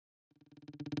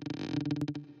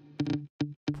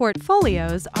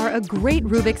Portfolios are a great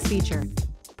Rubex feature.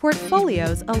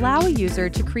 Portfolios allow a user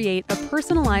to create a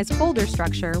personalized folder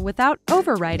structure without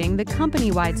overwriting the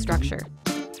company-wide structure.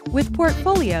 With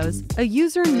Portfolios, a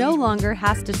user no longer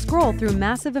has to scroll through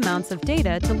massive amounts of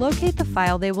data to locate the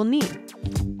file they will need.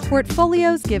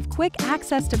 Portfolios give quick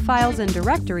access to files and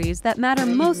directories that matter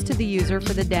most to the user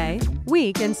for the day,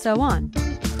 week, and so on.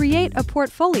 Create a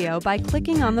portfolio by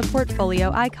clicking on the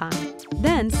portfolio icon.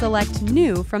 Then select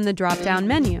New from the drop-down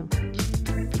menu.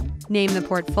 Name the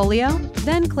portfolio,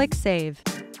 then click Save.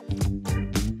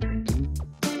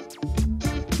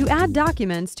 To add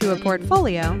documents to a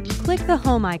portfolio, click the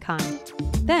Home icon.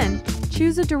 Then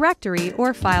choose a directory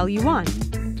or file you want.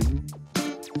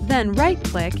 Then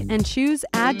right-click and choose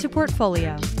Add to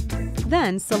Portfolio.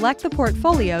 Then select the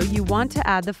portfolio you want to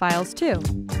add the files to.